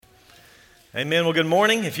Amen. Well, good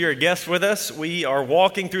morning. If you're a guest with us, we are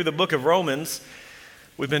walking through the book of Romans.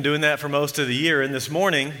 We've been doing that for most of the year, and this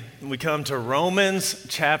morning we come to Romans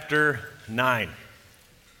chapter 9.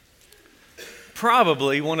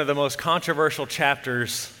 Probably one of the most controversial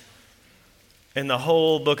chapters in the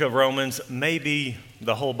whole book of Romans, maybe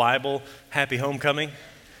the whole Bible. Happy homecoming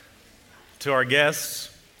to our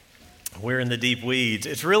guests. We're in the deep weeds.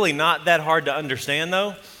 It's really not that hard to understand,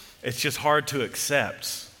 though. It's just hard to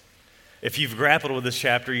accept. If you've grappled with this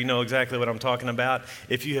chapter, you know exactly what I'm talking about.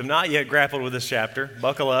 If you have not yet grappled with this chapter,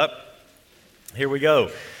 buckle up. Here we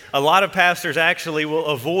go. A lot of pastors actually will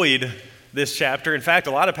avoid this chapter. In fact,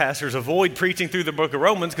 a lot of pastors avoid preaching through the book of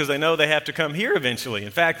Romans because they know they have to come here eventually.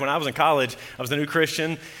 In fact, when I was in college, I was a new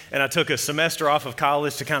Christian, and I took a semester off of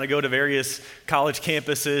college to kind of go to various college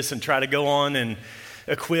campuses and try to go on and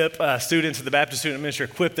equip students at the Baptist Student Ministry,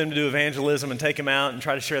 equip them to do evangelism and take them out and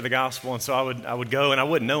try to share the gospel. And so I would go, and I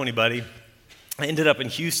wouldn't know anybody. I ended up in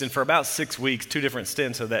Houston for about 6 weeks, 2 different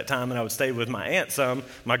stints of that time, and I would stay with my aunt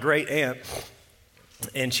my great aunt.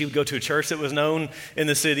 And she would go to a church that was known in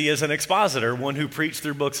the city as an expositor, one who preached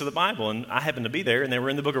through books of the Bible. And I happened to be there, and they were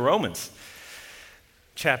in the book of Romans,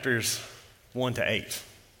 chapters 1 to 8.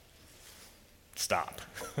 Stop.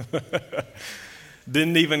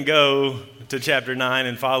 Didn't even go to chapter 9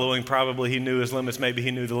 and following. Probably he knew his limits. Maybe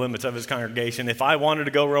he knew the limits of his congregation. If I wanted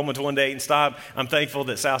to go Romans 1 to 8 and stop, I'm thankful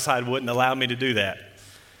that Southside wouldn't allow me to do that.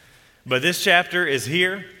 But this chapter is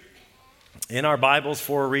here in our Bibles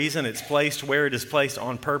for a reason. It's placed where it is placed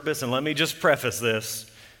on purpose. And let me just preface this.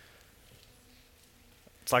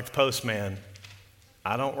 It's like the postman.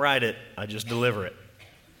 I don't write it. I just deliver it.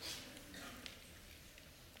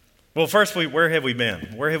 Well, first, where have we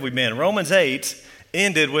been? Where have we been? Romans 8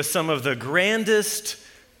 ended with some of the grandest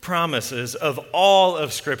promises of all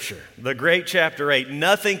of Scripture. The great chapter 8.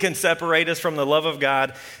 Nothing can separate us from the love of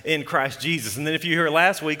God in Christ Jesus. And then if you hear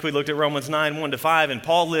last week, we looked at Romans 9, 1 to 5, and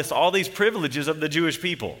Paul lists all these privileges of the Jewish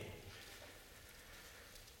people.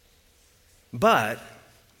 But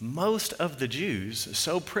most of the Jews,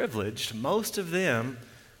 so privileged, most of them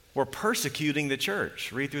were persecuting the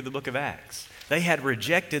church. Read through the book of Acts. They had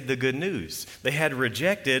rejected the good news. They had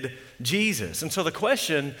rejected Jesus. And so the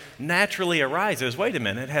question naturally arises, wait a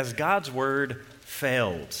minute, has God's word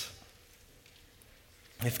failed?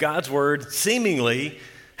 If God's word seemingly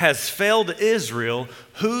has failed Israel,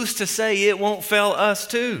 who's to say it won't fail us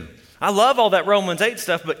too? I love all that Romans 8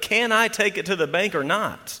 stuff, but can I take it to the bank or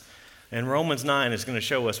not? And Romans 9 is going to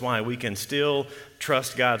show us why we can still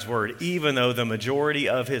trust God's word, even though the majority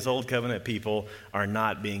of his old covenant people are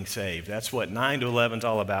not being saved. That's what 9 to 11 is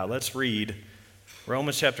all about. Let's read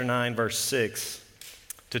Romans chapter 9, verse 6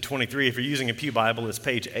 to 23. If you're using a Pew Bible, it's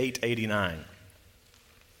page 889.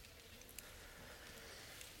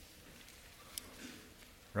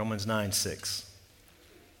 Romans 9, 6.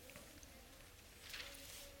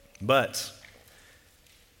 But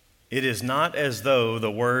it is not as though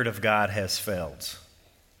the word of God has failed.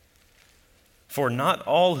 For not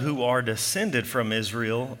all who are descended from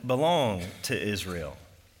Israel belong to Israel.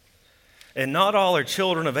 And not all are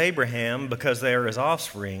children of Abraham because they are his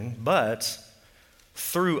offspring, but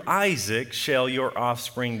through Isaac shall your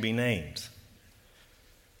offspring be named.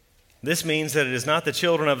 This means that it is not the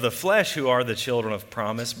children of the flesh who are the children of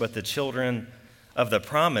promise, but the children of the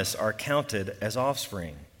promise are counted as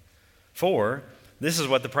offspring. For this is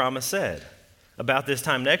what the promise said. About this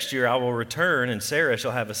time next year I will return, and Sarah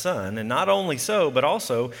shall have a son. And not only so, but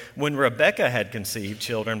also when Rebekah had conceived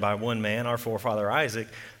children by one man, our forefather Isaac,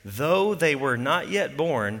 though they were not yet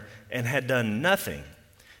born and had done nothing,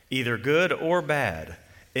 either good or bad,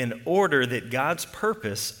 in order that God's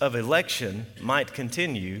purpose of election might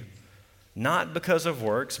continue, not because of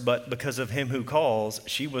works, but because of him who calls,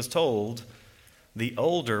 she was told, the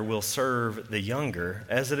older will serve the younger,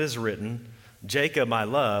 as it is written, Jacob I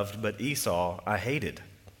loved, but Esau I hated.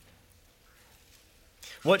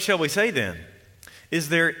 What shall we say then? Is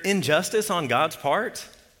there injustice on God's part?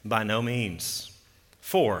 By no means.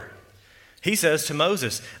 For he says to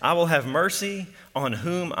Moses, I will have mercy on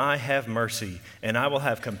whom I have mercy, and I will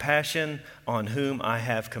have compassion on whom I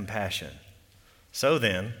have compassion. So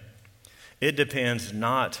then, it depends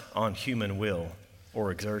not on human will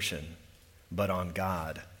or exertion, but on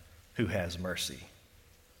God who has mercy.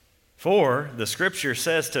 For the scripture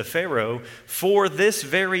says to Pharaoh, for this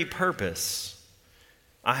very purpose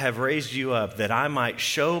I have raised you up, that I might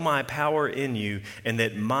show my power in you, and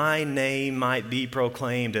that my name might be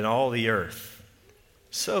proclaimed in all the earth.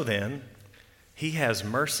 So then, he has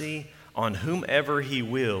mercy on whomever he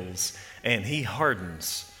wills, and he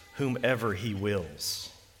hardens whomever he wills.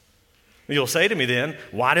 You'll say to me then,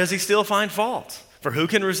 why does he still find fault? For who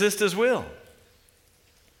can resist his will?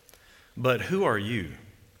 But who are you,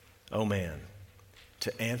 O man,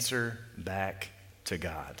 to answer back to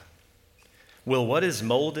God? Will what is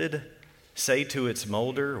molded say to its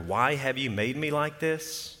molder, why have you made me like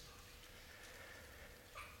this?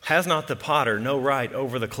 Has not the potter no right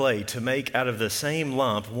over the clay to make out of the same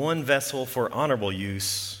lump one vessel for honorable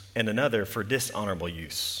use and another for dishonorable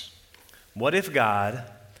use? What if God,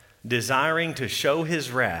 desiring to show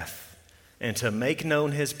his wrath and to make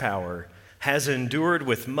known his power, has endured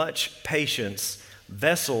with much patience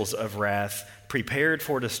vessels of wrath prepared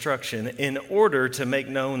for destruction, in order to make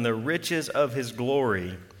known the riches of his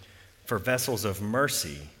glory for vessels of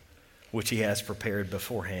mercy, which he has prepared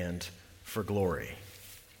beforehand for glory?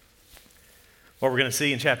 What we're going to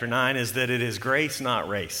see in chapter 9 is that it is grace, not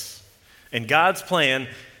race. In God's plan,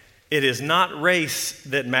 it is not race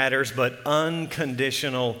that matters, but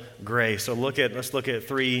unconditional grace. So let's look at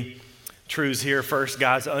three truths here. First,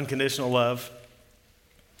 God's unconditional love.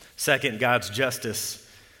 Second, God's justice.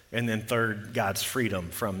 And then third, God's freedom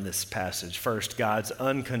from this passage. First, God's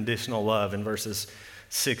unconditional love in verses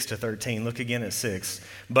 6 to 13. Look again at 6.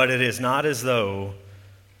 But it is not as though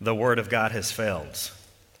the word of God has failed.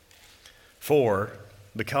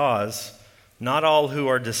 Because not all who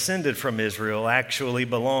are descended from Israel actually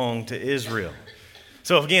belong to Israel.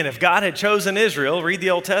 So again, if God had chosen Israel, read the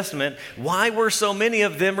Old Testament, why were so many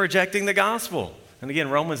of them rejecting the gospel? And again,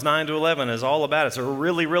 Romans 9 to 11 is all about it. It's a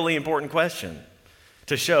really, really important question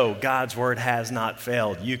to show God's word has not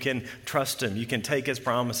failed. You can trust him. You can take his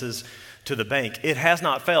promises to the bank. It has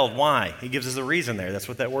not failed. Why? He gives us a reason there. That's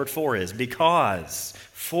what that word for is. Because,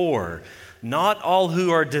 not all who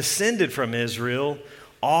are descended from Israel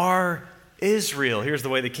are Israel. Here's the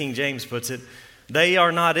way the King James puts it. They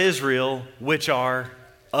are not Israel, which are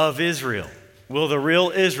of Israel. Will the real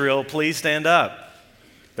Israel please stand up?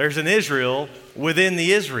 There's an Israel within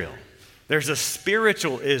the Israel. There's a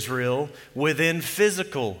spiritual Israel within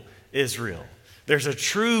physical Israel. There's a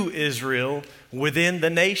true Israel within the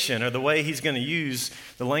nation, or the way he's going to use,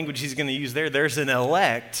 the language he's going to use there. There's an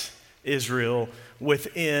elect Israel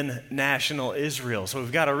within national Israel. So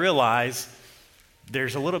we've got to realize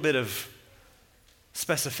there's a little bit of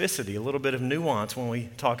specificity, a little bit of nuance when we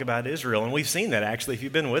talk about Israel. And we've seen that actually. If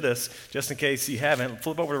you've been with us, just in case you haven't,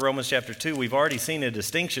 flip over to Romans chapter 2. We've already seen a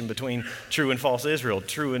distinction between true and false Israel,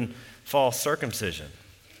 true and false circumcision.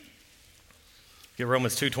 Get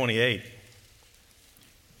Romans 2:28.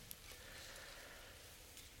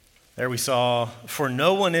 There we saw, for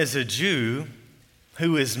no one is a Jew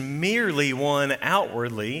who is merely one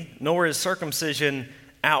outwardly, nor is circumcision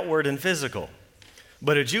outward and physical.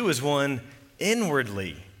 But a Jew is one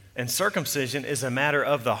inwardly, and circumcision is a matter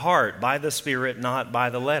of the heart, by the Spirit, not by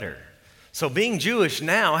the letter. So being Jewish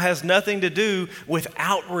now has nothing to do with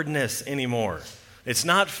outwardness anymore. It's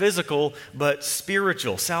not physical, but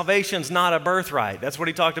spiritual. Salvation's not a birthright. That's what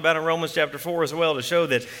he talked about in Romans chapter 4 as well, to show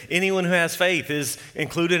that anyone who has faith is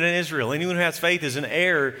included in Israel. Anyone who has faith is an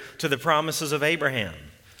heir to the promises of Abraham.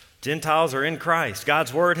 Gentiles are in Christ.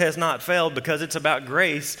 God's word has not failed because it's about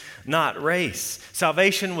grace, not race.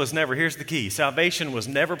 Salvation was never, here's the key, salvation was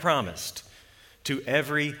never promised to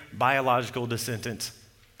every biological descendant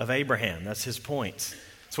of Abraham. That's his point.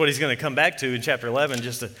 That's what he's going to come back to in chapter 11,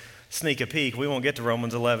 just to sneak a peek. We won't get to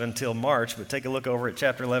Romans 11 till March, but take a look over at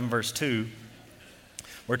chapter 11, verse 2.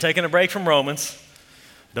 We're taking a break from Romans.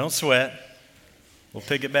 Don't sweat. We'll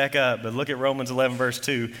pick it back up, but look at Romans 11, verse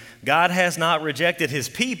 2. God has not rejected his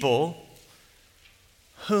people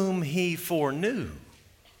whom he foreknew.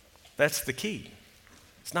 That's the key.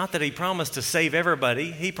 It's not that he promised to save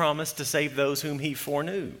everybody. He promised to save those whom he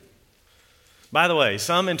foreknew. By the way,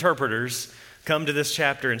 some interpreters come to this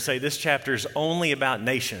chapter and say this chapter is only about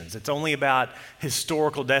nations. It's only about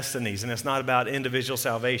historical destinies, and it's not about individual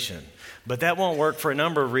salvation. But that won't work for a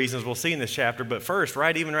number of reasons we'll see in this chapter. But first,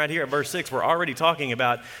 even right here at verse 6, we're already talking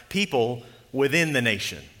about people within the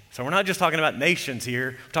nation. So we're not just talking about nations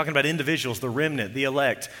here. We're talking about individuals, the remnant, the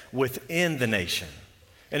elect within the nation.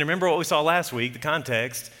 And remember what we saw last week, the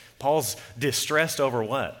context. Paul's distressed over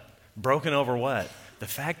what? Broken over what? The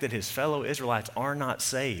fact that his fellow Israelites are not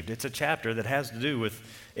saved. It's a chapter that has to do with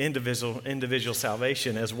individual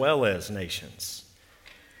salvation as well as nations.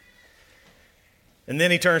 And then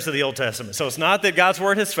he turns to the Old Testament. So it's not that God's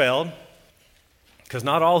word has failed, because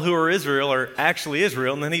not all who are Israel are actually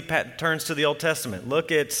Israel. And then he turns to the Old Testament.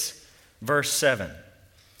 Look at verse 7.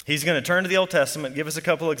 He's going to turn to the Old Testament, give us a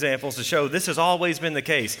couple examples to show this has always been the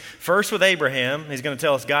case. First with Abraham, he's going to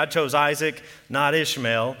tell us God chose Isaac, not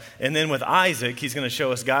Ishmael. And then with Isaac, he's going to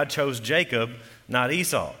show us God chose Jacob, not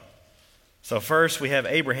Esau. So first we have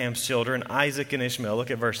Abraham's children, Isaac and Ishmael.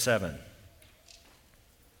 Look at verse 7.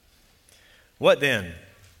 What then?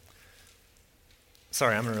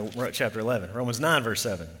 Sorry, I'm in chapter 11. Romans 9, verse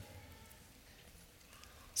 7.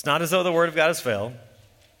 It's not as though the word of God has failed.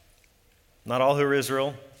 Not all who are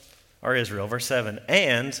Israel are Israel. Verse 7.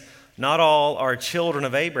 And not all are children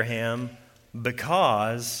of Abraham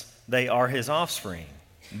because they are his offspring.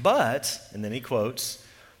 But, and then he quotes,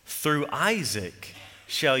 through Isaac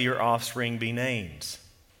shall your offspring be named.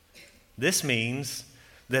 This means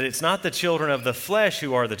that it's not the children of the flesh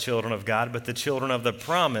who are the children of God, but the children of the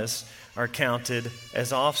promise are counted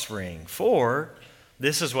as offspring. For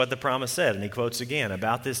this is what the promise said, and he quotes again,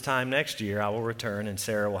 about this time next year I will return and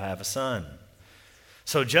Sarah will have a son.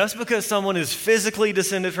 So just because someone is physically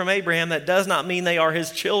descended from Abraham, that does not mean they are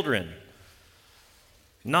his children.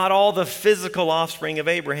 Not all the physical offspring of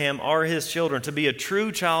Abraham are his children. To be a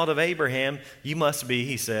true child of Abraham, you must be,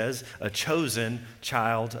 he says, a chosen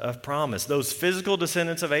child of promise. Those physical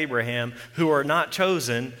descendants of Abraham who are not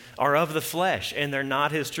chosen are of the flesh, and they're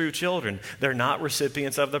not his true children. They're not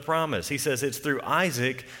recipients of the promise. He says it's through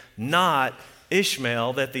Isaac, not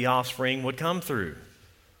Ishmael, that the offspring would come through.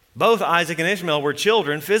 Both Isaac and Ishmael were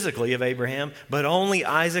children physically of Abraham, but only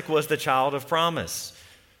Isaac was the child of promise.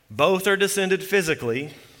 Both are descended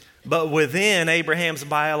physically, but within Abraham's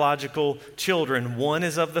biological children, one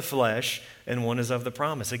is of the flesh and one is of the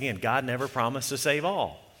promise. Again, God never promised to save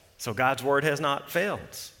all, so God's word has not failed.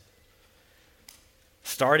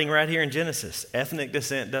 Starting right here in Genesis, ethnic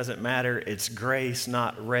descent doesn't matter. It's grace,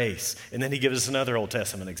 not race. And then he gives us another Old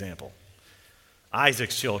Testament example.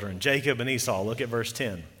 Isaac's children, Jacob and Esau. Look at verse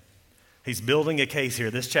 10. He's building a case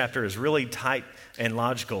here. This chapter is really tight and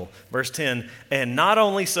logical. Verse 10, and not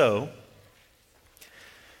only so,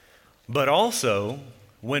 but also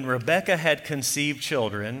when Rebekah had conceived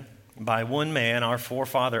children by one man, our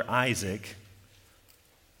forefather Isaac,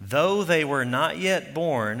 though they were not yet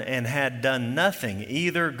born and had done nothing,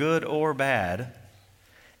 either good or bad,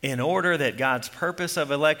 in order that God's purpose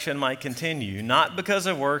of election might continue, not because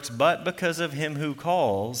of works, but because of him who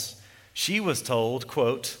calls, she was told,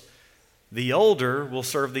 quote, the older will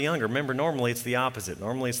serve the younger. Remember, normally it's the opposite.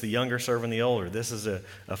 Normally it's the younger serving the older. This is a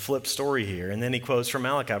flip story here. And then he quotes from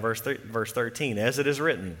Malachi, verse 13, as it is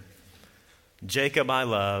written, Jacob I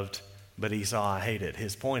loved, but Esau I hated.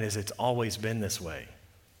 His point is it's always been this way.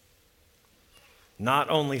 Not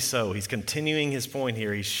only so, he's continuing his point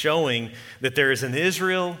here. He's showing that there is an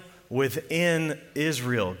Israel within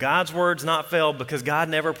Israel. God's word's not failed because God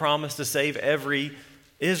never promised to save every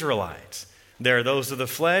Israelite. There are those of the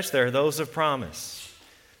flesh, there are those of promise.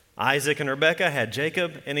 Isaac and Rebekah had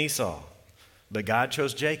Jacob and Esau, but God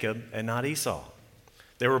chose Jacob and not Esau.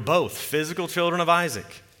 They were both physical children of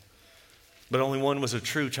Isaac, but only one was a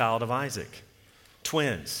true child of Isaac.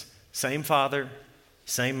 Twins, same father,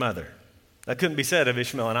 same mother. That couldn't be said of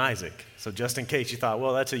Ishmael and Isaac. So just in case you thought,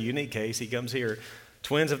 well, that's a unique case, he comes here.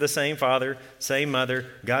 Twins of the same father, same mother.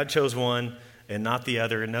 God chose one and not the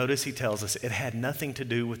other. And notice he tells us it had nothing to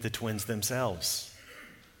do with the twins themselves.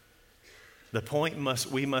 The point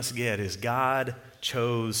we must get is God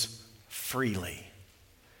chose freely,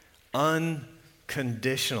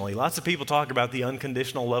 unconditionally. Lots of people talk about the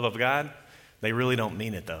unconditional love of God. They really don't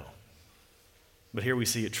mean it, though. But here we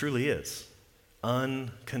see it truly is.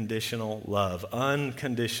 Unconditional love,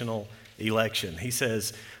 unconditional election. He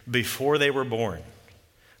says, before they were born,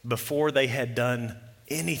 before they had done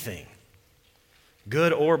anything,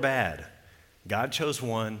 good or bad, God chose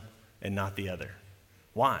one and not the other.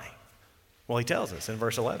 Why? Well, he tells us in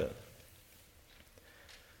verse 11.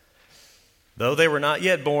 Though they were not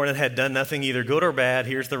yet born and had done nothing either good or bad,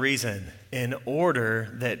 here's the reason. In order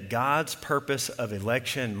that God's purpose of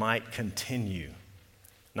election might continue.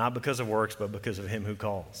 Not because of works, but because of him who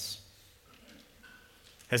calls.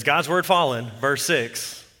 Has God's word fallen? Verse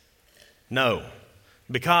 6. No.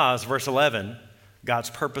 Because, verse 11, God's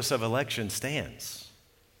purpose of election stands.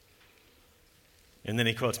 And then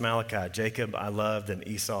he quotes Malachi, Jacob I loved and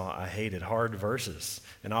Esau I hated. Hard verses.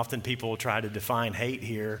 And often people will try to define hate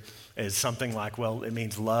here as something like, well, it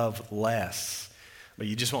means love less. But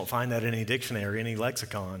you just won't find that in any dictionary, any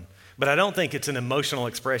lexicon. But I don't think it's an emotional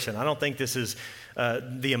expression. I don't think this is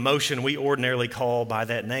the emotion we ordinarily call by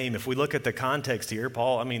that name. If we look at the context here,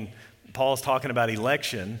 Paul's talking about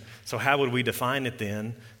election. So how would we define it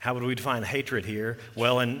then? How would we define hatred here?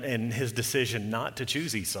 Well, in his decision not to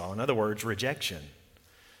choose Esau. In other words, rejection.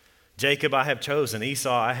 Jacob I have chosen,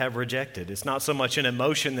 Esau I have rejected. It's not so much an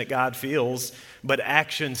emotion that God feels, but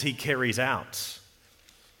actions he carries out.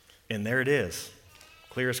 And there it is,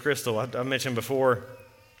 clear as crystal. I mentioned before,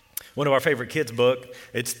 One of our favorite kids' book,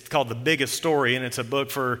 it's called The Biggest Story, and it's a book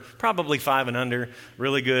for probably 5 and under.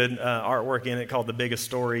 Really good artwork in it called The Biggest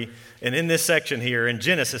Story. And in this section here, in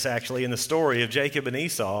Genesis actually, in the story of Jacob and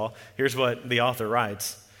Esau, here's what the author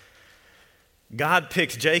writes. God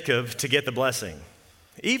picked Jacob to get the blessing,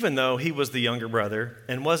 even though he was the younger brother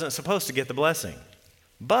and wasn't supposed to get the blessing.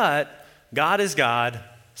 But God is God,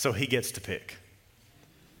 so he gets to pick.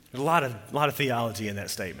 There's a lot of theology in that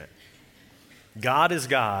statement. God is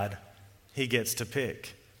God, he gets to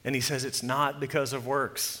pick. And he says it's not because of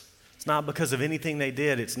works. It's not because of anything they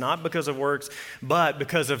did. It's not because of works, but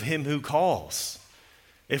because of him who calls.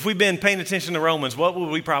 If we've been paying attention to Romans, what would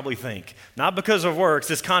we probably think? Not because of works,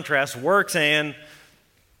 this contrast, works and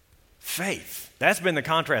faith. That's been the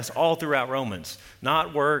contrast all throughout Romans.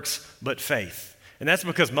 Not works, but faith. And that's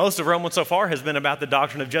because most of Romans so far has been about the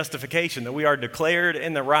doctrine of justification, that we are declared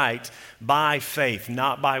in the right by faith,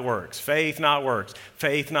 not by works. Faith, not works.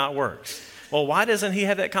 Faith, not works. Well, why doesn't he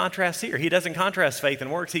have that contrast here? He doesn't contrast faith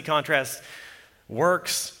and works. He contrasts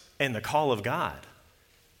works and the call of God.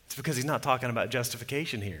 It's because he's not talking about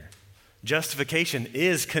justification here. Justification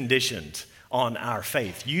is conditioned on our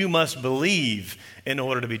faith. You must believe in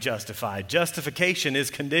order to be justified. Justification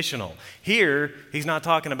is conditional. Here, he's not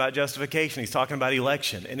talking about justification. He's talking about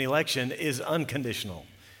election. And election is unconditional.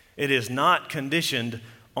 It is not conditioned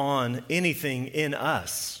on anything in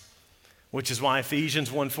us, which is why Ephesians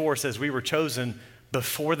 1:4 says we were chosen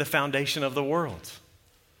before the foundation of the world.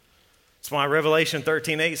 That's why Revelation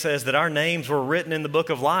 13:8 says that our names were written in the book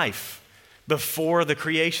of life before the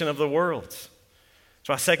creation of the world.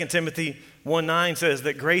 That's why 2 Timothy 1:9 says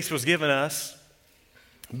that grace was given us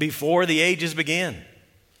before the ages began.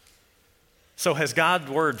 So has God's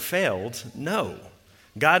word failed? No.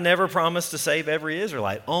 God never promised to save every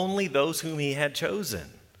Israelite, only those whom he had chosen.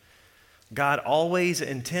 God always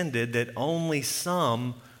intended that only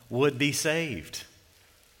some would be saved.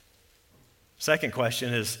 Second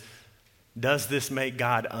question is, does this make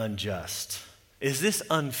God unjust? Is this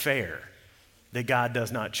unfair that God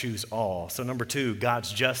does not choose all? So number 2,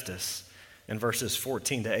 God's justice in verses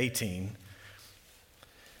 14 to 18.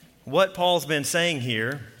 What Paul's been saying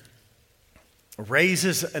here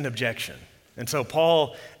raises an objection. And so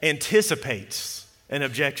Paul anticipates an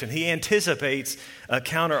objection. He anticipates a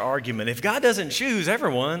counter argument. If God doesn't choose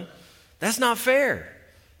everyone, that's not fair.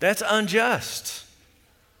 That's unjust.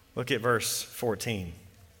 Look at verse 14.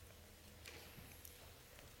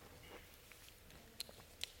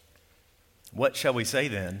 What shall we say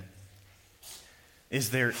then?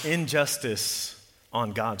 Is there injustice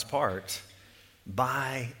on God's part?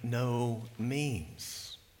 By no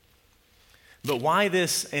means. But why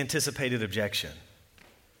this anticipated objection?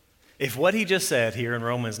 If what he just said here in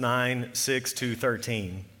Romans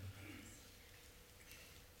 9:6-13,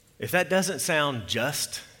 if that doesn't sound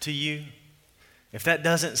just to you, if that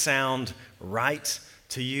doesn't sound right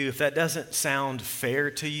to you, if that doesn't sound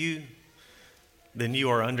fair to you, then you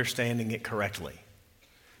are understanding it correctly.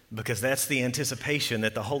 Because that's the anticipation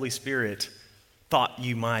that the Holy Spirit thought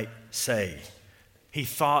you might say. He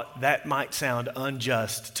thought that might sound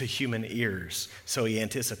unjust to human ears, so he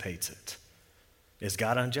anticipates it. Is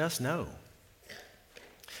God unjust? No.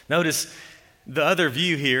 Notice the other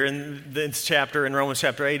view here in this chapter, in Romans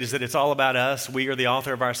chapter 8, is that it's all about us. We are the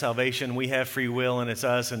author of our salvation. We have free will, and it's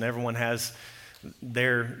us, and everyone has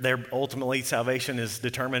their ultimately salvation is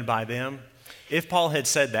determined by them. If Paul had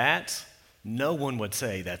said that, no one would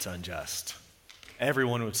say that's unjust.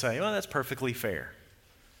 Everyone would say, well, that's perfectly fair.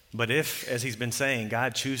 But if, as he's been saying,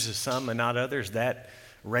 God chooses some and not others, that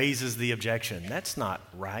raises the objection. That's not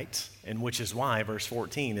right, and which is why verse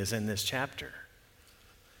 14 is in this chapter.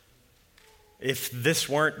 If this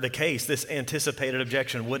weren't the case, this anticipated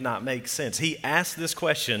objection would not make sense. He asked this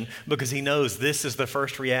question because he knows this is the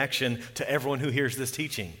first reaction to everyone who hears this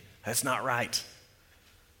teaching. That's not right.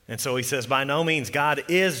 And so he says, by no means, God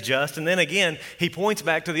is just. And then again, he points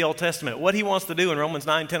back to the Old Testament. What he wants to do in Romans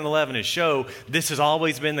 9, 10, and 11 is show this has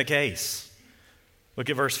always been the case. Look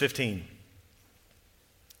at verse 15.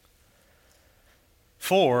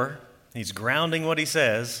 For, he's grounding what he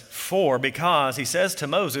says, because he says to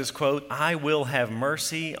Moses, quote, I will have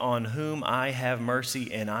mercy on whom I have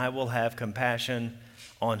mercy, and I will have compassion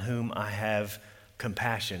on whom I have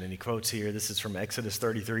compassion. And he quotes here, this is from Exodus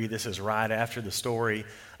 33. This is right after the story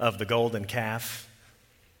of the golden calf.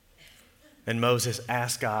 And Moses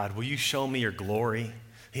asked God, will you show me your glory?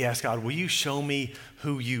 He asked God, will you show me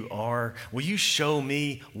who you are? Will you show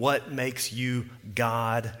me what makes you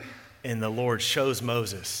God? and the Lord shows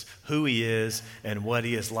Moses who he is and what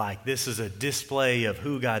he is like. This is a display of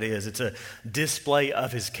who God is. It's a display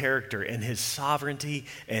of his character, and his sovereignty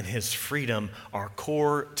and his freedom are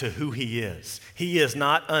core to who he is. He is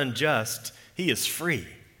not unjust, he is free.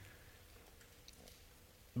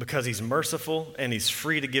 Because he's merciful and he's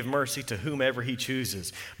free to give mercy to whomever he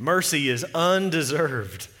chooses. Mercy is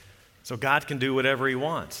undeserved, so God can do whatever he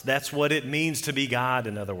wants. That's what it means to be God,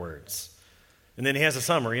 in other words. And then he has a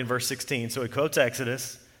summary in verse 16. So he quotes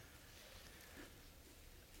Exodus.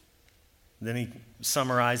 Then he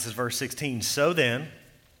summarizes verse 16. So then,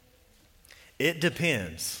 it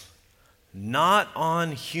depends not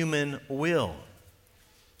on human will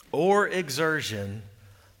or exertion,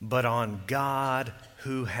 but on God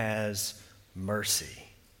who has mercy.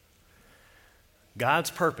 God's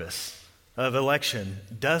purpose of election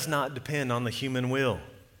does not depend on the human will.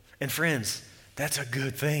 And friends, that's a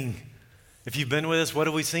good thing. If you've been with us, what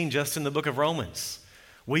have we seen just in the book of Romans?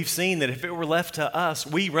 We've seen that if it were left to us,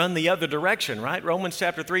 we run the other direction, right? Romans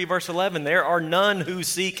chapter 3, verse 11, there are none who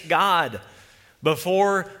seek God.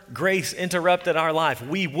 Before grace interrupted our life,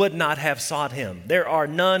 we would not have sought him. There are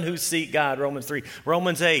none who seek God, Romans 3.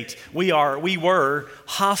 Romans 8, we were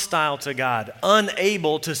hostile to God,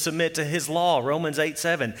 unable to submit to his law, Romans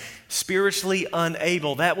 8:7. Spiritually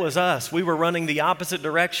unable, that was us. We were running the opposite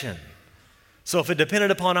direction. So if it depended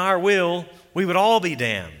upon our will, we would all be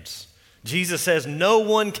damned. Jesus says, no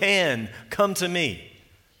one can come to me.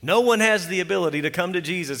 No one has the ability to come to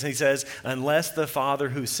Jesus, he says, unless the Father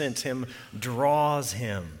who sent him draws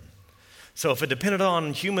him. So if it depended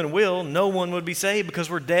on human will, no one would be saved because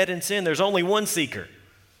we're dead in sin. There's only one seeker,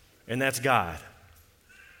 and that's God.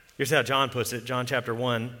 Here's how John puts it. John chapter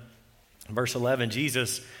 1, verse 11.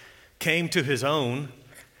 Jesus came to his own,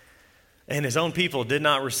 and his own people did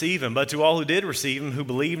not receive him. But to all who did receive him, who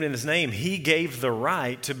believed in his name, he gave the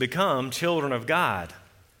right to become children of God.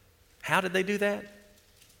 How did they do that?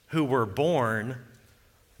 Who were born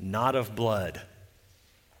not of blood,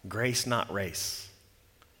 grace not race,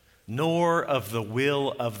 nor of the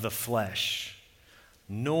will of the flesh,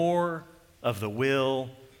 nor of the will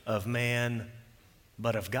of man,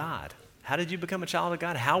 but of God. How did you become a child of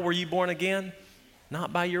God? How were you born again?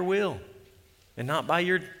 Not by your will and not by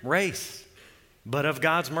your race, but of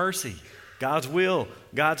God's mercy, God's will,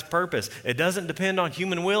 God's purpose. It doesn't depend on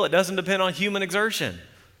human will. It doesn't depend on human exertion.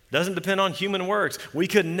 Doesn't depend on human works. We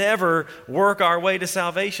could never work our way to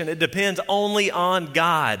salvation. It depends only on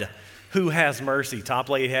God who has mercy.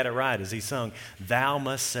 Topley had it right as he sung, "Thou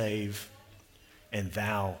must save, and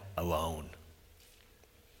thou alone."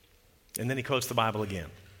 And then he quotes the Bible again.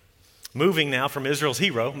 Moving now from Israel's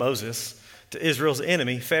hero, Moses, to Israel's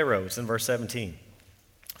enemy, Pharaoh. It's in verse 17.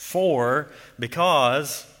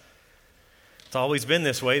 Because it's always been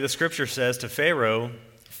this way, the scripture says to Pharaoh,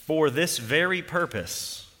 for this very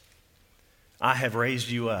purpose I have raised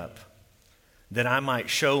you up, that I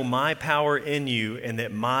might show my power in you and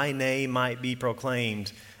that my name might be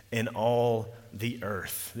proclaimed in all the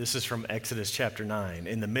earth. This is from Exodus chapter 9.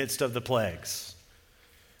 In the midst of the plagues,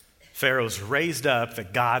 Pharaoh's raised up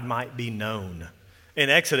that God might be known.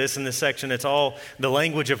 In Exodus, in this section, it's all the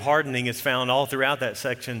language of hardening is found all throughout that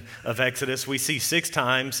section of Exodus. We see 6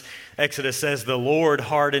 times Exodus says the Lord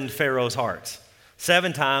hardened Pharaoh's heart.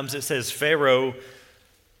 7 times it says Pharaoh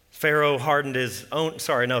hardened his own,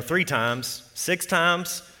 3 times. 6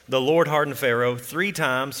 times the Lord hardened Pharaoh. 3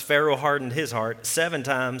 times Pharaoh hardened his heart. 7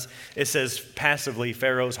 times it says passively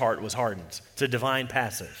Pharaoh's heart was hardened. It's a divine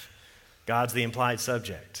passive. God's the implied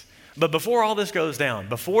subject. But before all this goes down,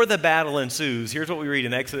 before the battle ensues, here's what we read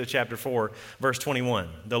in Exodus chapter 4, verse 21.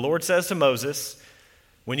 The Lord says to Moses,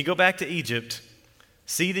 when you go back to Egypt,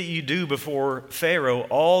 see that you do before Pharaoh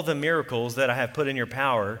all the miracles that I have put in your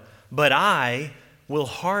power, but I will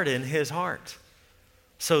harden his heart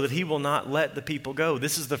so that he will not let the people go.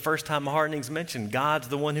 This is the first time hardening is mentioned. God's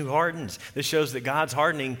the one who hardens. This shows that God's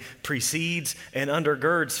hardening precedes and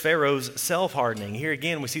undergirds Pharaoh's self-hardening. Here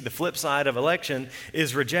again, we see the flip side of election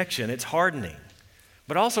is rejection. It's hardening.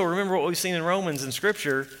 But also remember what we've seen in Romans in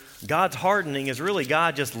Scripture. God's hardening is really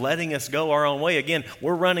God just letting us go our own way. Again,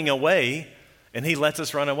 we're running away, and he lets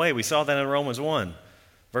us run away. We saw that in Romans 1,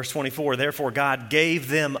 verse 24. Therefore, God gave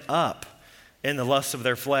them up in the lusts of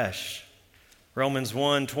their flesh. Romans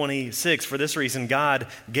 1:26, for this reason God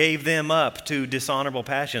gave them up to dishonorable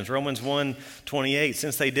passions. Romans 1:28,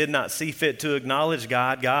 since they did not see fit to acknowledge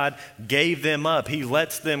God, God gave them up. He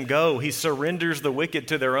lets them go. He surrenders the wicked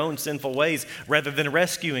to their own sinful ways rather than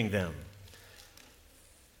rescuing them.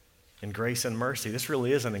 In grace and mercy, this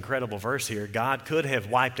really is an incredible verse here. God could have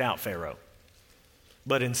wiped out Pharaoh,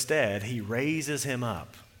 but instead he raises him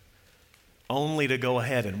up only to go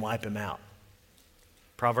ahead and wipe him out.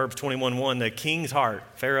 Proverbs 21:1, the king's heart,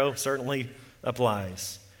 Pharaoh certainly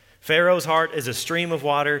applies. Pharaoh's heart is a stream of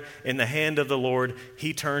water in the hand of the Lord.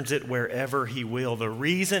 He turns it wherever he will. The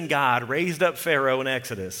reason God raised up Pharaoh in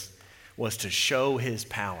Exodus was to show his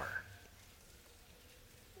power.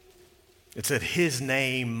 It's that his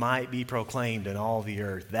name might be proclaimed in all the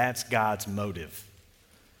earth. That's God's motive.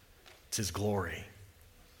 It's his glory.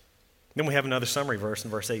 Then we have another summary verse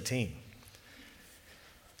in verse 18.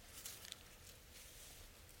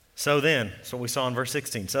 So then, that's what we saw in verse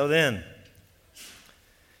 16. So then,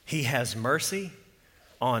 he has mercy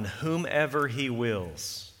on whomever he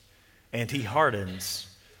wills, and he hardens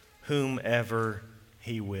whomever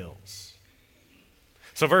he wills.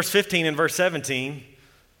 So verse 15 and verse 17,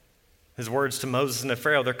 his words to Moses and to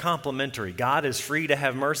Pharaoh, they're complementary. God is free to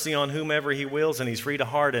have mercy on whomever he wills, and he's free to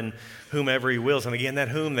harden whomever he wills. And again, that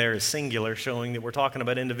whom there is singular, showing that we're talking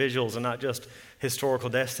about individuals and not just historical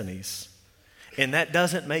destinies. And that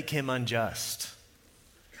doesn't make him unjust.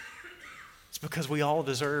 It's because we all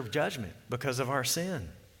deserve judgment because of our sin.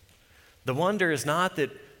 The wonder is not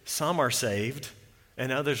that some are saved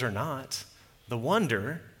and others are not. The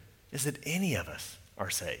wonder is that any of us are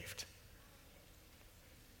saved.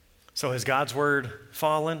 So has God's word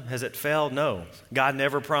fallen? Has it failed? No. God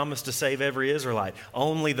never promised to save every Israelite,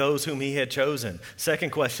 only those whom he had chosen.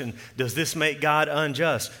 Second question, does this make God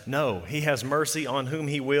unjust? No. He has mercy on whom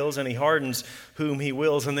he wills, and he hardens whom he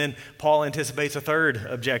wills. And then Paul anticipates a third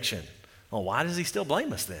objection. Well, why does he still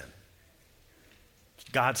blame us then?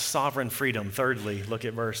 God's sovereign freedom. Thirdly, look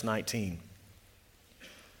at verse 19.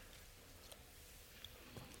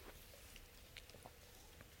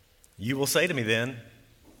 You will say to me then,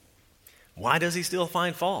 why does he still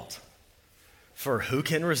find fault? For who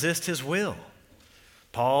can resist his will?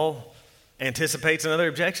 Paul anticipates another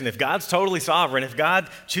objection. If God's totally sovereign, if God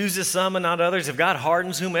chooses some and not others, if God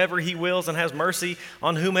hardens whomever he wills and has mercy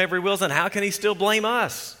on whomever he wills, then how can he still blame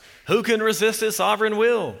us? Who can resist his sovereign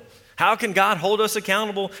will? How can God hold us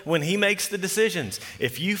accountable when he makes the decisions?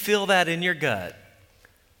 If you feel that in your gut,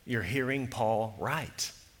 you're hearing Paul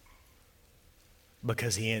right,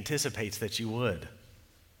 because he anticipates that you would.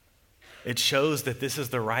 It shows that this is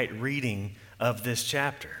the right reading of this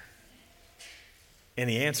chapter.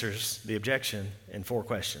 And he answers the objection in 4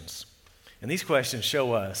 questions. And these questions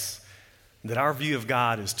show us that our view of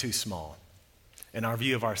God is too small, and our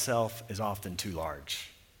view of ourselves is often too large.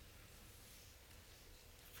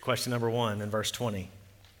 Question number 1 in verse 20.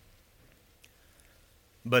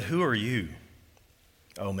 But who are you,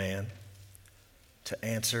 O man, to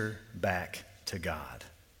answer back to God?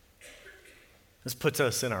 This puts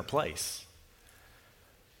us in our place.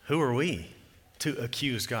 Who are we to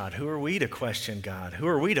accuse God? Who are we to question God? Who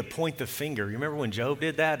are we to point the finger? You remember when Job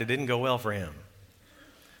did that? It didn't go well for him.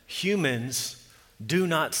 Humans do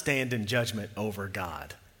not stand in judgment over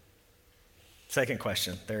God. Second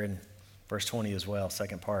question, there in verse 20 as well,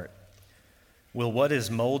 second part. Will what is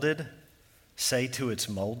molded say to its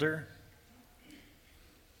molder,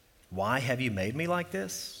 why have you made me like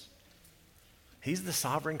this? He's the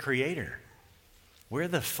sovereign creator. We're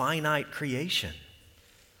the finite creation.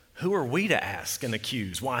 Who are we to ask and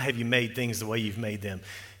accuse? Why have you made things the way you've made them?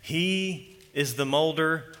 He is the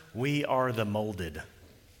molder. We are the molded.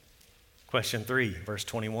 Question 3, verse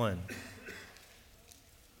 21.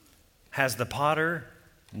 Has the potter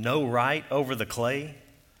no right over the clay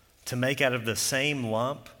to make out of the same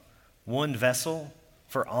lump one vessel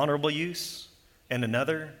for honorable use and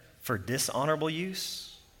another for dishonorable use?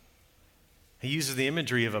 He uses the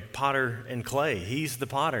imagery of a potter and clay. He's the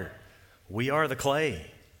potter. We are the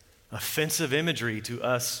clay. Offensive imagery to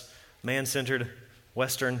us man-centered,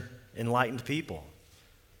 Western, enlightened people.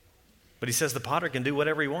 But he says the potter can do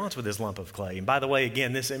whatever he wants with his lump of clay. And by the way,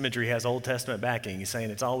 again, this imagery has Old Testament backing. He's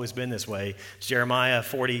saying it's always been this way. It's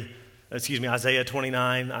Isaiah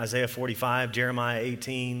 29, Isaiah 45, Jeremiah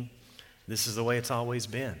 18. This is the way it's always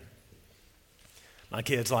been. My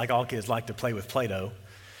kids, like all kids, like to play with Play-Doh.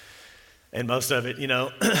 And most of it,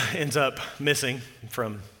 ends up missing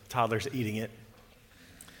from toddlers eating it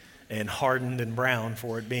and hardened and brown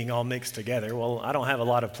for it being all mixed together. Well, I don't have a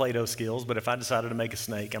lot of Play-Doh skills, but if I decided to make a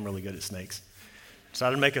snake, I'm really good at snakes.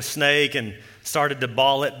 Decided to make a snake and started to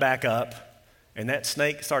ball it back up, and that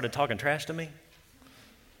snake started talking trash to me.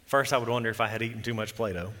 First, I would wonder if I had eaten too much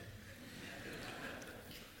Play-Doh.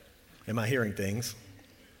 Am I hearing things?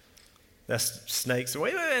 That's snakes.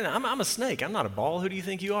 Wait, I'm a snake. I'm not a ball. Who do you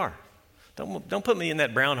think you are? Don't put me in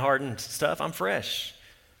that brown hardened stuff. I'm fresh.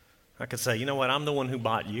 I could say, you know what? I'm the one who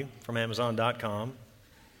bought you from Amazon.com.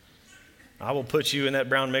 I will put you in that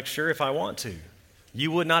brown mixture if I want to.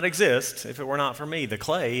 You would not exist if it were not for me. The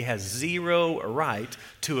clay has zero right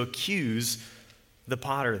to accuse the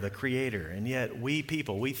potter, the creator. And yet we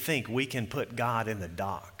people, we think we can put God in the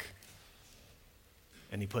dock.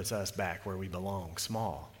 And he puts us back where we belong,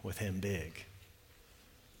 small, with him big.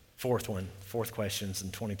 Fourth questions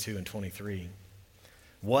in 22 and 23.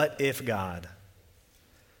 What if God,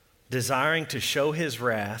 desiring to show his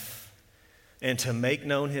wrath and to make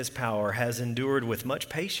known his power, has endured with much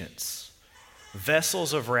patience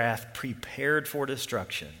vessels of wrath prepared for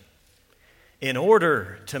destruction, in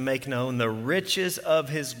order to make known the riches of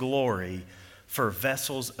his glory for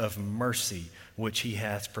vessels of mercy, which he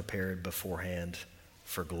hath prepared beforehand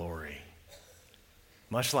for glory.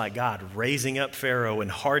 Much like God raising up Pharaoh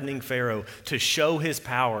and hardening Pharaoh to show his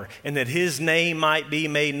power and that his name might be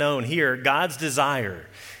made known. Here, God's desire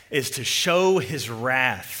is to show his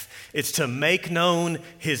wrath. It's to make known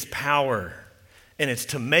his power. And it's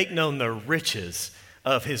to make known the riches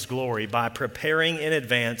of his glory by preparing in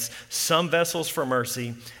advance some vessels for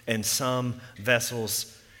mercy and some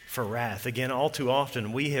vessels for wrath. Again, all too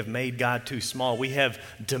often, we have made God too small. We have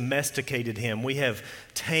domesticated him. We have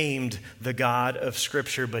tamed the God of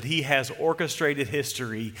Scripture, but he has orchestrated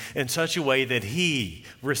history in such a way that he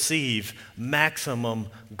receive maximum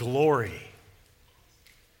glory.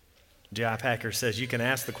 J.I. Packer says you can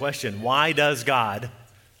ask the question, why does God,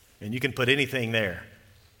 and you can put anything there,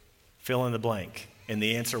 fill in the blank, and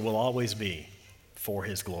the answer will always be for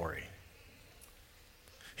his glory.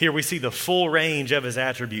 Here we see the full range of his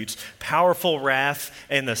attributes, powerful wrath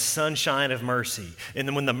and the sunshine of mercy. And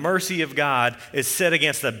then when the mercy of God is set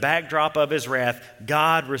against the backdrop of his wrath,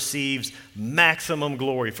 God receives maximum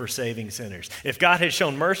glory for saving sinners. If God had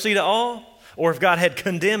shown mercy to all, or if God had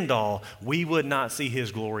condemned all, we would not see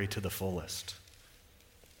his glory to the fullest.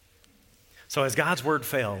 So has God's word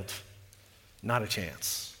failed? Not a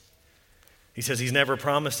chance. He says he's never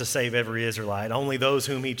promised to save every Israelite, only those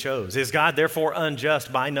whom he chose. Is God therefore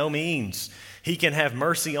unjust? By no means. He can have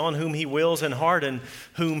mercy on whom he wills and harden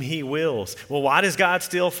whom he wills. Well, why does God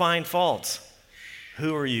still find faults?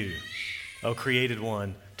 Who are you, O created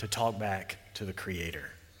one, to talk back to the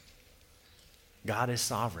Creator? God is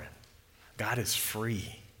sovereign. God is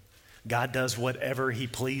free. God does whatever he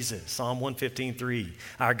pleases. Psalm 115:3.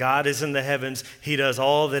 Our God is in the heavens. He does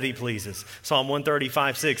all that he pleases. Psalm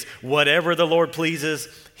 135:6. Whatever the Lord pleases,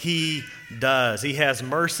 he does. He has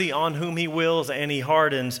mercy on whom he wills, and he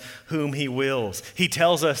hardens whom he wills. He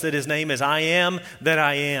tells us that his name is I am that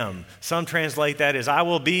I am. Some translate that as I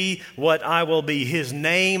will be what I will be. His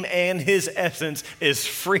name and his essence is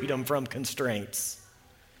freedom from constraints.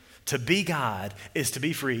 To be God is to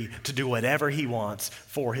be free to do whatever he wants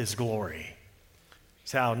for his glory.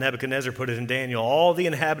 That's how Nebuchadnezzar put it in Daniel. All the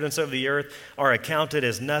inhabitants of the earth are accounted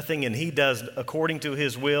as nothing, and he does according to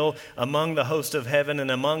his will among the host of heaven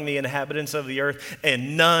and among the inhabitants of the earth,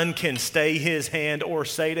 and none can stay his hand or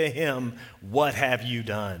say to him, what have you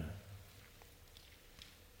done?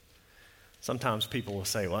 Sometimes people will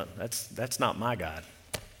say, well, that's not my God.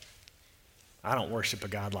 I don't worship a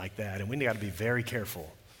God like that. And we got to be very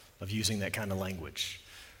careful of using that kind of language,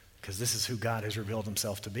 because this is who God has revealed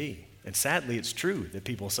himself to be. And sadly, it's true that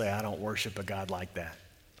people say, I don't worship a God like that.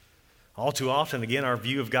 All too often, again, our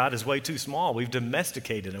view of God is way too small. We've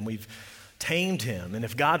domesticated him. We've tamed him. And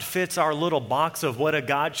if God fits our little box of what a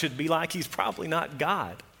God should be like, he's probably not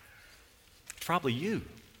God. It's probably you.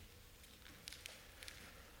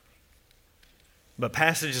 But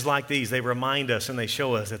passages like these, they remind us and they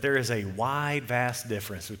show us that there is a wide, vast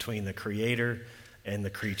difference between the Creator and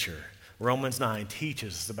the creature. Romans 9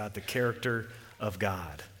 teaches us about the character of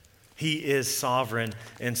God. He is sovereign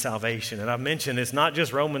in salvation. And I've mentioned it's not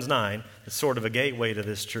just Romans 9, it's sort of a gateway to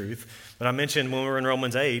this truth. But I mentioned when we were in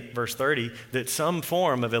Romans 8, verse 30, that some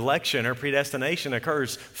form of election or predestination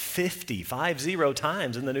occurs 50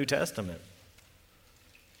 times in the New Testament.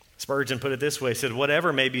 Spurgeon put it this way, he said,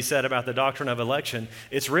 whatever may be said about the doctrine of election,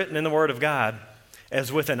 it's written in the Word of God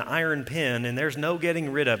as with an iron pen, and there's no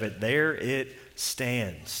getting rid of it. There it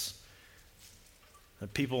stands.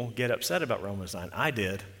 People get upset about Romans 9. I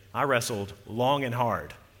did. I wrestled long and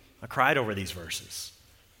hard. I cried over these verses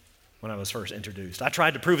when I was first introduced. I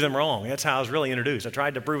tried to prove them wrong. That's how I was really introduced. I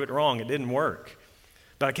tried to prove it wrong. It didn't work.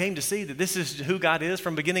 But I came to see that this is who God is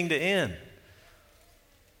from beginning to end.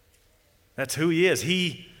 That's who he is.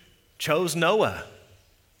 He chose Noah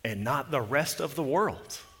and not the rest of the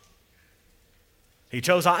world. He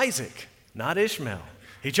chose Isaac, not Ishmael.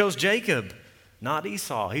 He chose Jacob, not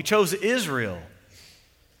Esau. He chose Israel.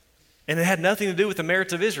 And it had nothing to do with the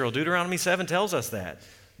merits of Israel. Deuteronomy 7 tells us that.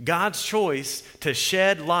 God's choice to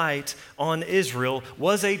shed light on Israel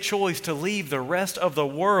was a choice to leave the rest of the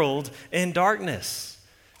world in darkness.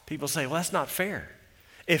 People say, well, that's not fair.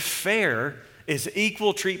 If fair is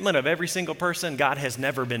equal treatment of every single person, God has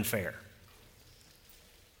never been fair.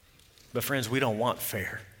 But friends, we don't want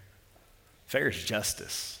fair. Fair is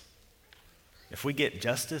justice. If we get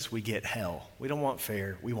justice, we get hell. We don't want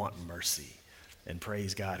fair, we want mercy. And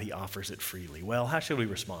praise God, he offers it freely. Well, how should we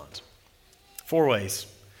respond? 4 ways.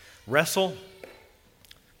 Wrestle,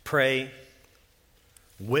 pray,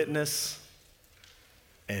 witness,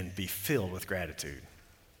 and be filled with gratitude.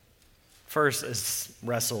 First is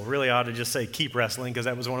wrestle. Really ought to just say keep wrestling, because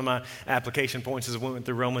that was one of my application points as we went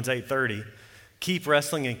through Romans 8:30. Keep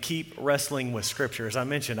wrestling and keep wrestling with Scripture. As I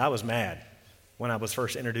mentioned, I was mad when I was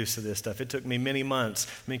first introduced to this stuff. It took me many months.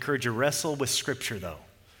 Let me encourage you, wrestle with Scripture though.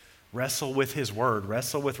 Wrestle with His Word.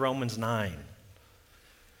 Wrestle with Romans 9.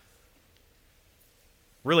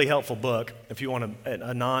 Really helpful book, if you want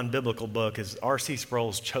a non-biblical book, is R.C.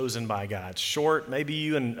 Sproul's Chosen by God. Short, maybe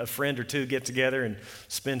you and a friend or two get together and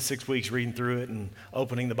spend 6 weeks reading through it and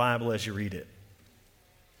opening the Bible as you read it.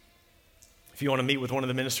 If you want to meet with one of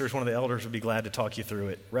the ministers, one of the elders would be glad to talk you through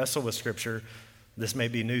it. Wrestle with Scripture. This may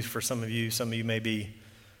be news for some of you. Some of you may be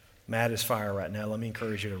mad as fire right now. Let me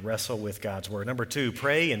encourage you to wrestle with God's Word. Number 2,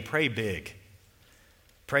 pray and pray big.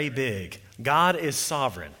 Pray big. God is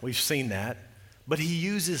sovereign. We've seen that. But He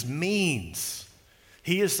uses means.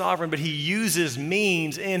 He is sovereign, but He uses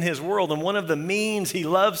means in His world. And one of the means He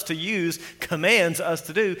loves to use, commands us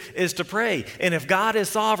to do, is to pray. And if God is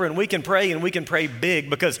sovereign, we can pray, and we can pray big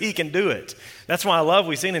because He can do it. That's why I love,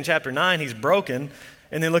 we've seen in chapter 9, He's broken.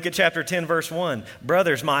 And then look at chapter 10, verse 1.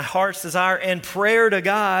 Brothers, my heart's desire and prayer to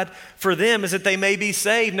God for them is that they may be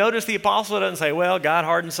saved. Notice the apostle doesn't say, well, God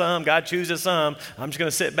hardens some, God chooses some. I'm just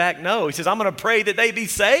going to sit back. No, he says, I'm going to pray that they be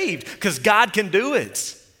saved because God can do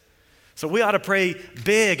it. So we ought to pray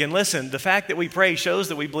big. And listen, the fact that we pray shows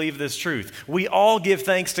that we believe this truth. We all give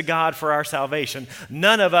thanks to God for our salvation.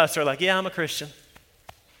 None of us are like, yeah, I'm a Christian.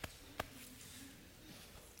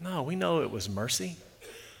 No, we know it was mercy.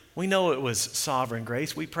 We know it was sovereign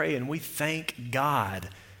grace. We pray and we thank God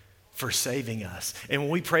for saving us. And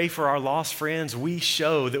when we pray for our lost friends, we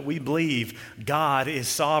show that we believe God is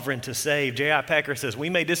sovereign to save. J.I. Packer says, we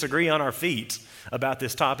may disagree on our feet about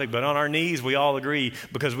this topic, but on our knees we all agree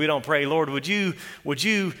because we don't pray, Lord, would you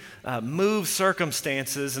move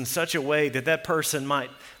circumstances in such a way that that person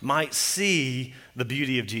might see the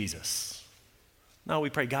beauty of Jesus? No, we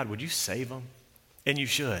pray, God, would you save them? And you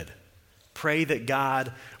should. Pray that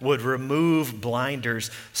God would remove blinders,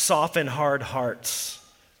 soften hard hearts,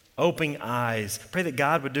 open eyes. Pray that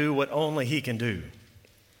God would do what only He can do.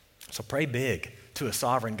 So pray big to a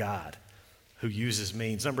sovereign God who uses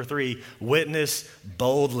means. Number 3, witness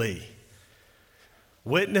boldly.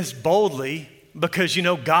 Witness boldly because you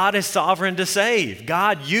know God is sovereign to save.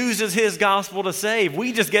 God uses His gospel to save.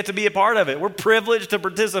 We just get to be a part of it. We're privileged to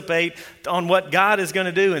participate on what God is going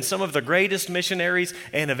to do. And some of the greatest missionaries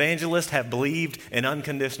and evangelists have believed in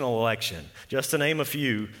unconditional election. Just to name a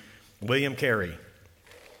few, William Carey,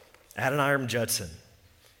 Adoniram Judson,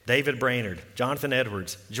 David Brainerd, Jonathan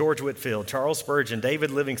Edwards, George Whitefield, Charles Spurgeon, David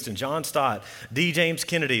Livingston, John Stott, D. James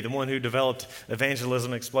Kennedy, the one who developed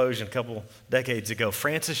evangelism explosion a couple decades ago,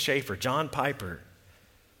 Francis Schaeffer, John Piper.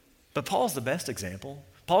 But Paul's the best example.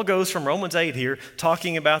 Paul goes from Romans 8 here,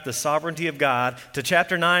 talking about the sovereignty of God, to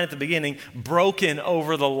chapter 9 at the beginning, broken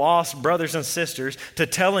over the lost brothers and sisters, to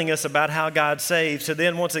telling us about how God saves, to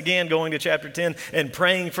then once again going to chapter 10 and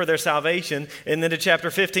praying for their salvation. And then to chapter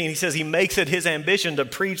 15, he says he makes it his ambition to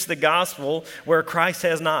preach the gospel where Christ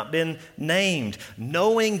has not been named.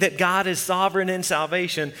 Knowing that God is sovereign in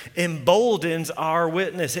salvation emboldens our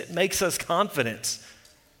witness. It makes us confident.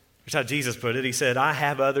 Here's how Jesus put it. He said, I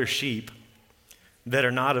have other sheep that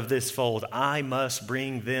are not of this fold. I must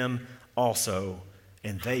bring them also,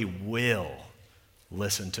 and they will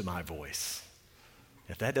listen to my voice.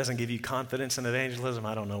 If that doesn't give you confidence in evangelism,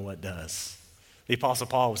 I don't know what does. The Apostle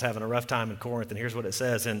Paul was having a rough time in Corinth, and here's what it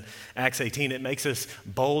says in Acts 18. It makes us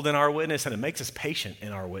bold in our witness, and it makes us patient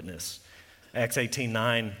in our witness. Acts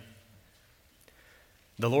 18:9.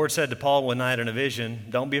 The Lord said to Paul one night in a vision,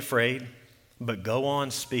 don't be afraid, but go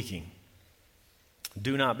on speaking.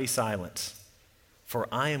 Do not be silent. For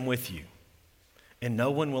I am with you, and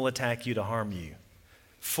no one will attack you to harm you.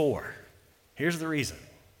 For, here's the reason,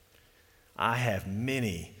 I have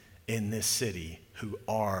many in this city who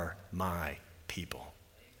are my people.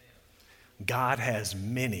 God has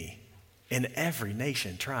many in every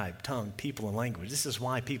nation, tribe, tongue, people, and language. This is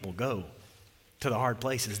why people go to the hard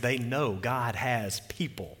places. They know God has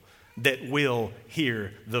people that will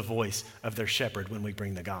hear the voice of their shepherd when we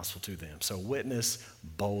bring the gospel to them. So witness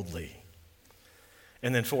boldly.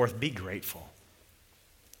 And then fourth, be grateful.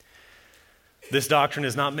 This doctrine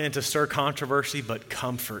is not meant to stir controversy, but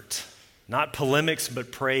comfort. Not polemics,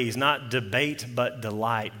 but praise. Not debate, but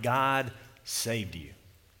delight. God saved you.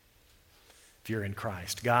 If you're in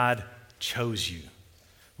Christ, God chose you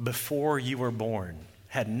before you were born.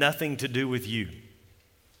 Had nothing to do with you.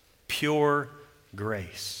 Pure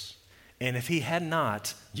grace. And if he had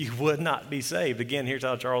not, you would not be saved. Again, here's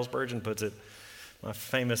how Charles Spurgeon puts it. My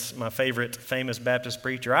favorite famous Baptist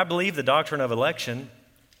preacher. I believe the doctrine of election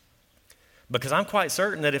because I'm quite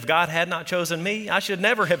certain that if God had not chosen me, I should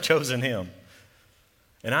never have chosen him.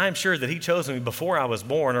 And I am sure that he chose me before I was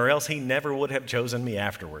born, or else he never would have chosen me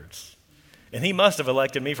afterwards. And he must have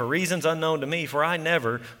elected me for reasons unknown to me, for I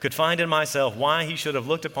never could find in myself why he should have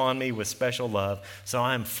looked upon me with special love. So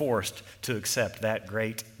I am forced to accept that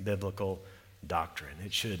great biblical doctrine.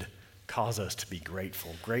 It should cause us to be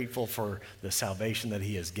grateful for the salvation that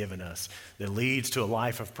he has given us that leads to a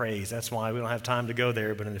life of praise. That's why we don't have time to go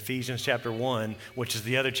there, but in Ephesians chapter 1, which is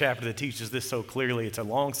the other chapter that teaches this so clearly, it's a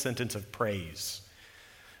long sentence of praise.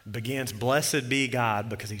 It begins, blessed be God,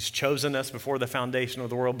 because he's chosen us before the foundation of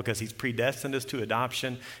the world, because he's predestined us to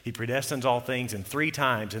adoption. He predestines all things, and 3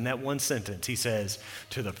 times in that one sentence he says,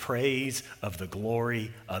 to the praise of the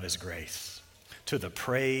glory of his grace. To the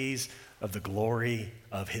praise of the glory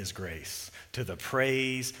of his grace, to the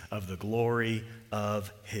praise of the glory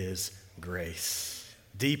of his grace.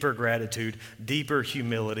 Deeper gratitude, deeper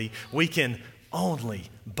humility. We can only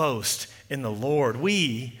boast in the Lord.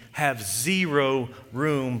 We have zero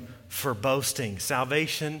room for boasting.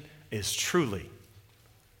 Salvation is truly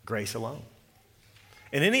grace alone.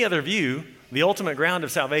 In any other view, the ultimate ground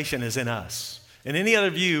of salvation is in us. In any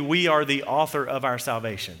other view, we are the author of our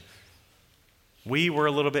salvation. We were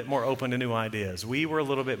a little bit more open to new ideas. We were a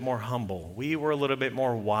little bit more humble. We were a little bit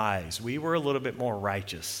more wise. We were a little bit more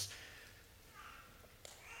righteous.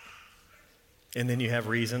 And then you have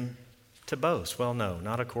reason to boast. Well, no,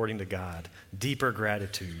 not according to God. Deeper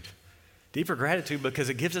gratitude. Deeper gratitude because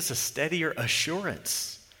it gives us a steadier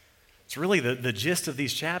assurance. It's really the gist of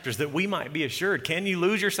these chapters, that we might be assured. Can you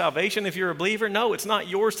lose your salvation if you're a believer? No, it's not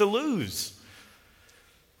yours to lose.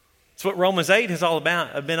 It's what Romans 8 has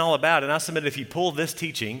been all about. And I submit if you pull this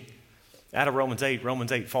teaching out of Romans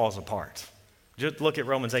 8 falls apart. Just look at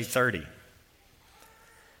Romans 8:30.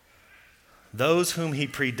 Those whom he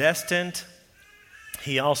predestined,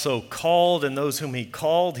 he also called, and those whom he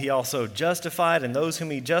called, he also justified, and those whom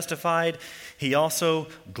he justified, he also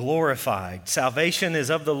glorified. Salvation is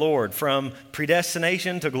of the Lord, from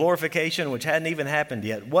predestination to glorification, which hadn't even happened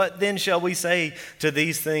yet. What then shall we say to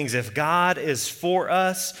these things? If God is for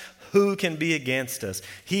us, who can be against us?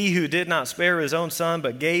 He who did not spare his own son,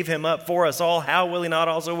 but gave him up for us all, how will he not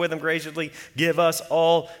also with him graciously give us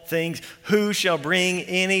all things? Who shall bring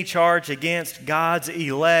any charge against God's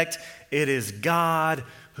elect? It is God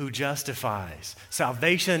who justifies.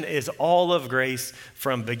 Salvation is all of grace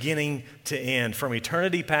from beginning to end, from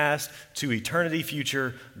eternity past to eternity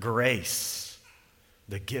future, grace,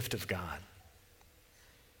 the gift of God,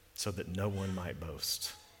 so that no one might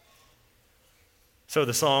boast. So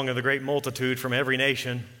the song of the great multitude from every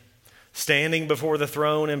nation, standing before the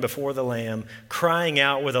throne and before the Lamb, crying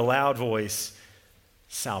out with a loud voice,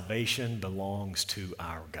 salvation belongs to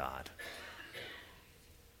our God.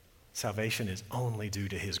 Salvation is only due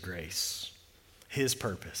to his grace, his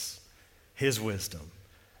purpose, his wisdom,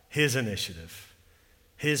 his initiative,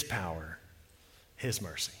 his power, his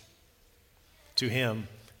mercy. To him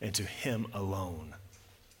and to him alone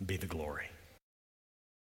be the glory.